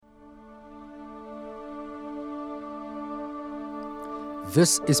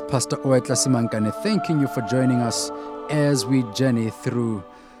This is Pastor Oetla Simankane thanking you for joining us as we journey through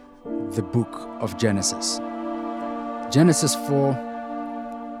the book of Genesis. Genesis 4,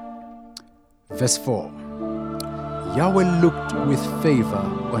 verse 4. Yahweh looked with favor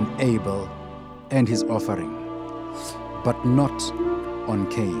on Abel and his offering, but not on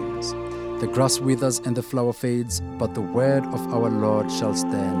Cain's. The grass withers and the flower fades, but the word of our Lord shall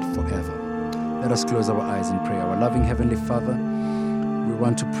stand forever. Let us close our eyes and pray. Our loving Heavenly Father, we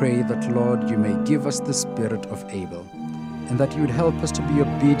want to pray that, Lord, you may give us the spirit of Abel, and that you would help us to be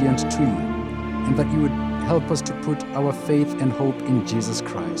obedient to you, and that you would help us to put our faith and hope in Jesus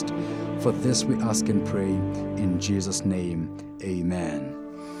Christ. For this we ask and pray in Jesus' name. Amen.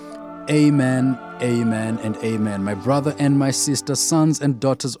 Amen, amen, and amen. My brother and my sister, sons and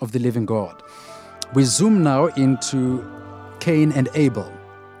daughters of the living God. We zoom now into Cain and Abel.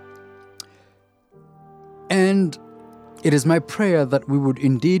 And it is my prayer that we would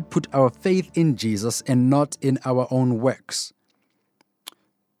indeed put our faith in Jesus and not in our own works.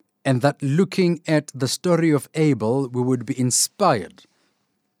 And that looking at the story of Abel, we would be inspired,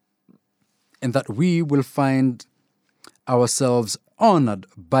 and that we will find ourselves honored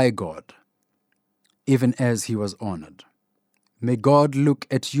by God, even as he was honored. May God look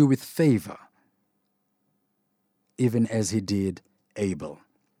at you with favor, even as he did Abel.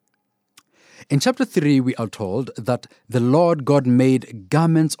 In chapter 3, we are told that the Lord God made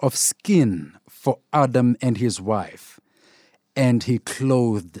garments of skin for Adam and his wife, and he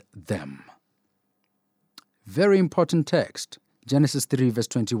clothed them. Very important text, Genesis 3, verse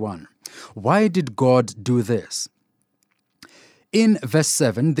 21. Why did God do this? In verse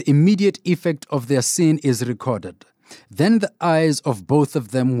 7, the immediate effect of their sin is recorded. Then the eyes of both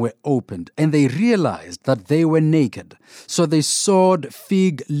of them were opened, and they realized that they were naked. So they sewed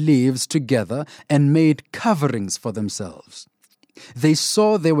fig leaves together and made coverings for themselves. They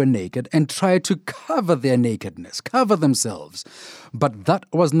saw they were naked and tried to cover their nakedness, cover themselves. But that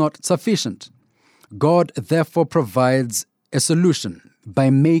was not sufficient. God therefore provides a solution by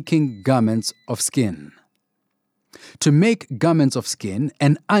making garments of skin. To make garments of skin,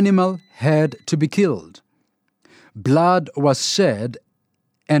 an animal had to be killed. Blood was shed,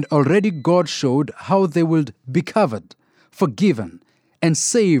 and already God showed how they would be covered, forgiven, and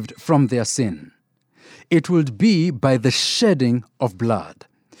saved from their sin. It would be by the shedding of blood.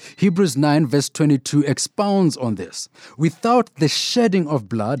 Hebrews 9 verse 22 expounds on this. Without the shedding of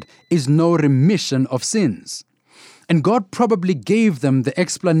blood is no remission of sins. And God probably gave them the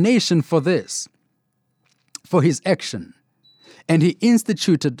explanation for this, for his action. And he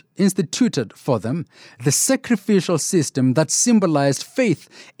instituted for them the sacrificial system that symbolized faith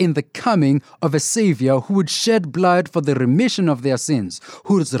in the coming of a Savior who would shed blood for the remission of their sins,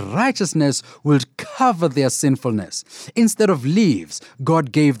 whose righteousness would cover their sinfulness. Instead of leaves,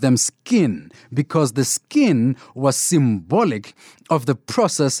 God gave them skin, because the skin was symbolic of the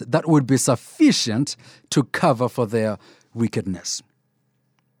process that would be sufficient to cover for their wickedness.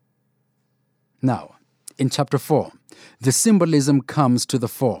 Now, in chapter 4, the symbolism comes to the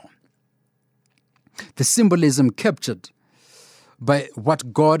fore. The symbolism captured by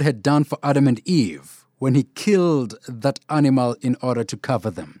what God had done for Adam and Eve when he killed that animal in order to cover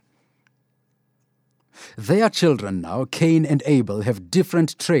them. Their children now, Cain and Abel, have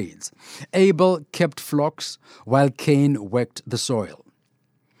different trades. Abel kept flocks while Cain worked the soil.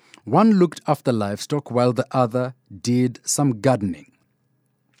 One looked after livestock while the other did some gardening.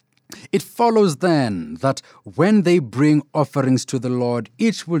 It follows then that when they bring offerings to the Lord,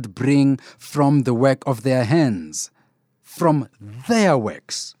 each would bring from the work of their hands, from their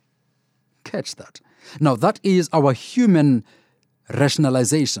works. Catch that. Now that is our human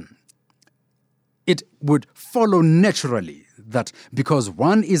rationalization. It would follow naturally that because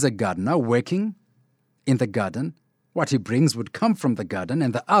one is a gardener working in the garden, what he brings would come from the garden,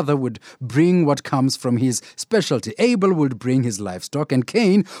 and the other would bring what comes from his specialty. Abel would bring his livestock, and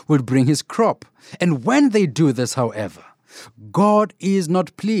Cain would bring his crop. And when they do this, however, God is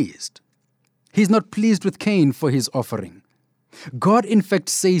not pleased. He's not pleased with Cain for his offering. God, in fact,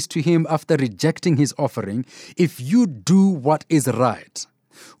 says to him after rejecting his offering, "If you do what is right,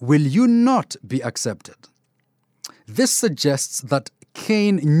 will you not be accepted?" This suggests that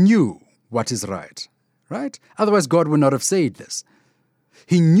Cain knew what is right. Right? Otherwise, God would not have said this.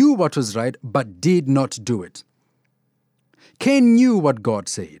 He knew what was right, but did not do it. Cain knew what God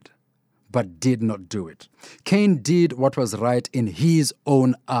said, but did not do it. Cain did what was right in his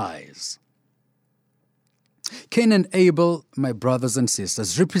own eyes. Cain and Abel, my brothers and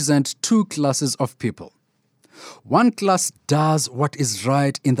sisters, represent two classes of people. One class does what is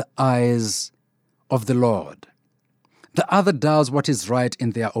right in the eyes of the Lord. The other does what is right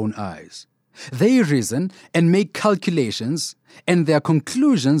in their own eyes. They reason and make calculations, and their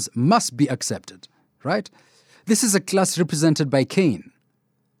conclusions must be accepted, right? This is a class represented by Cain.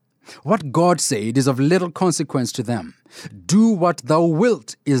 What God said is of little consequence to them. Do what thou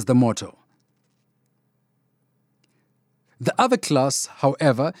wilt is the motto. The other class,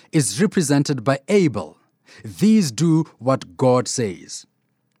 however, is represented by Abel. These do what God says.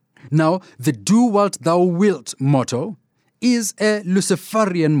 Now, the do what thou wilt motto is a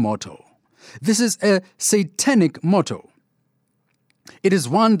Luciferian motto. This is a satanic motto. It is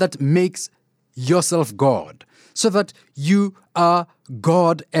one that makes yourself God, so that you are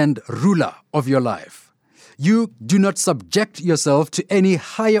God and ruler of your life. You do not subject yourself to any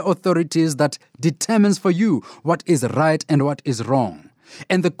higher authorities that determines for you what is right and what is wrong.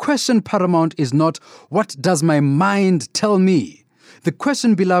 And the question paramount is not, what does my mind tell me? The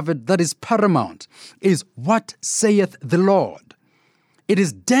question, beloved, that is paramount is, what saith the Lord? It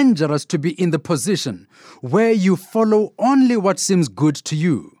is dangerous to be in the position where you follow only what seems good to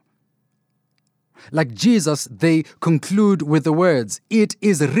you. Like Jesus, they conclude with the words, it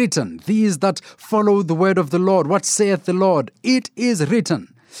is written. These that follow the word of the Lord, what saith the Lord? It is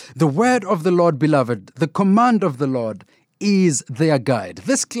written. The word of the Lord, beloved, the command of the Lord is their guide.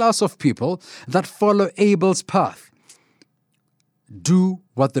 This class of people that follow Abel's path do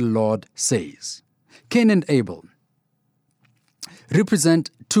what the Lord says. Cain and Abel represent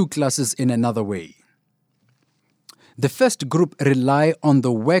two classes in another way. The first group rely on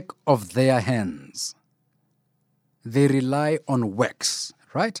the work of their hands. They rely on works,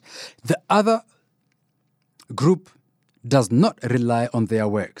 right? The other group does not rely on their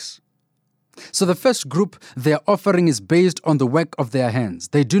works. So the first group, their offering is based on the work of their hands.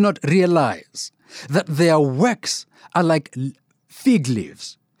 They do not realize that their works are like fig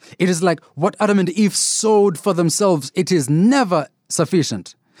leaves. It is like what Adam and Eve sowed for themselves. It is never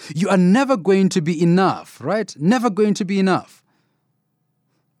sufficient. You are never going to be enough, right? Never going to be enough.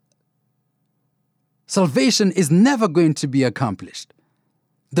 Salvation is never going to be accomplished.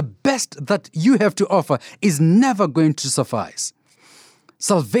 The best that you have to offer is never going to suffice.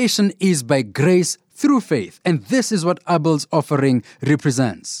 Salvation is by grace through faith, and this is what Abel's offering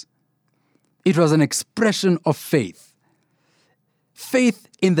represents. It was an expression of faith. Faith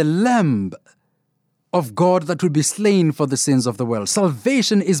in the Lamb of God that would be slain for the sins of the world.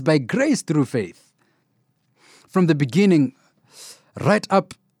 Salvation is by grace through faith. From the beginning, right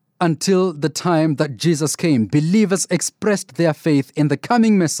up until the time that Jesus came, believers expressed their faith in the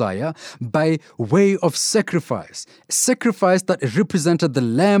coming Messiah by way of sacrifice. Sacrifice that represented the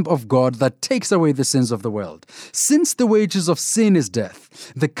Lamb of God that takes away the sins of the world. Since the wages of sin is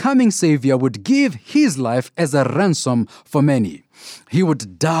death, the coming Savior would give his life as a ransom for many. He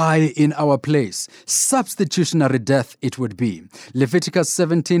would die in our place. Substitutionary death it would be. Leviticus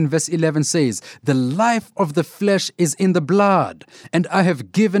 17 verse 11 says, the life of the flesh is in the blood, and I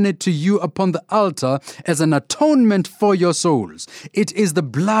have given it to you upon the altar as an atonement for your souls. It is the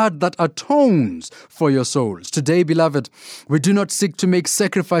blood that atones for your souls. Today, beloved, we do not seek to make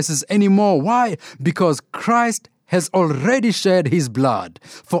sacrifices anymore. Why? Because Christ has already shed his blood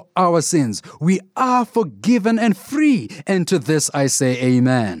for our sins. We are forgiven and free. And to this I say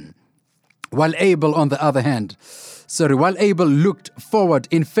amen. While Abel looked forward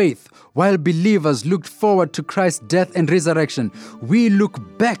in faith, while believers looked forward to Christ's death and resurrection, we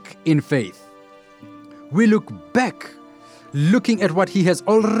look back in faith. We look back, looking at what he has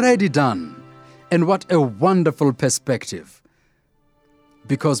already done. And what a wonderful perspective.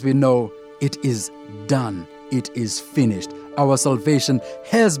 Because we know it is done. It is finished. Our salvation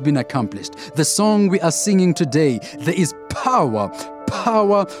has been accomplished. The song we are singing today, there is power,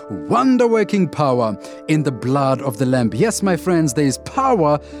 wonder-working power in the blood of the Lamb. Yes, my friends, there is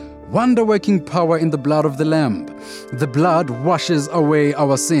power, wonder-working power in the blood of the Lamb. The blood washes away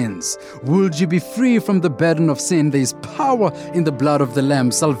our sins. Would you be free from the burden of sin? There is power in the blood of the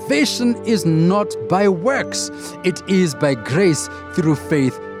Lamb. Salvation is not by works. It is by grace through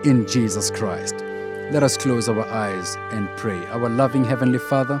faith in Jesus Christ. Let us close our eyes and pray. Our loving Heavenly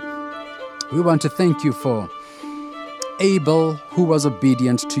Father, we want to thank you for Abel, who was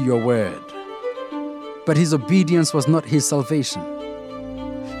obedient to your word. But his obedience was not his salvation.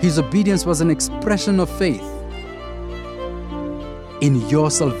 His obedience was an expression of faith in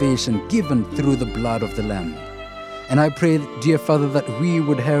your salvation given through the blood of the Lamb. And I pray, dear Father, that we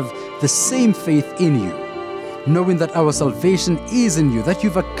would have the same faith in you, knowing that our salvation is in you, that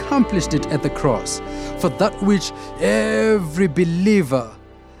you've accomplished it at the cross, for that which every believer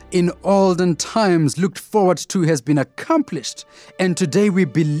in olden times looked forward to has been accomplished. And today we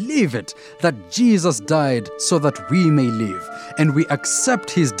believe it, that Jesus died so that we may live. And we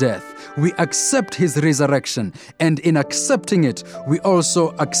accept his death. We accept his resurrection. And in accepting it, we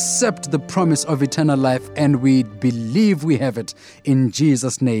also accept the promise of eternal life. And we believe we have it. In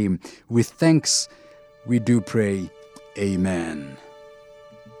Jesus' name, with thanks, we do pray. Amen.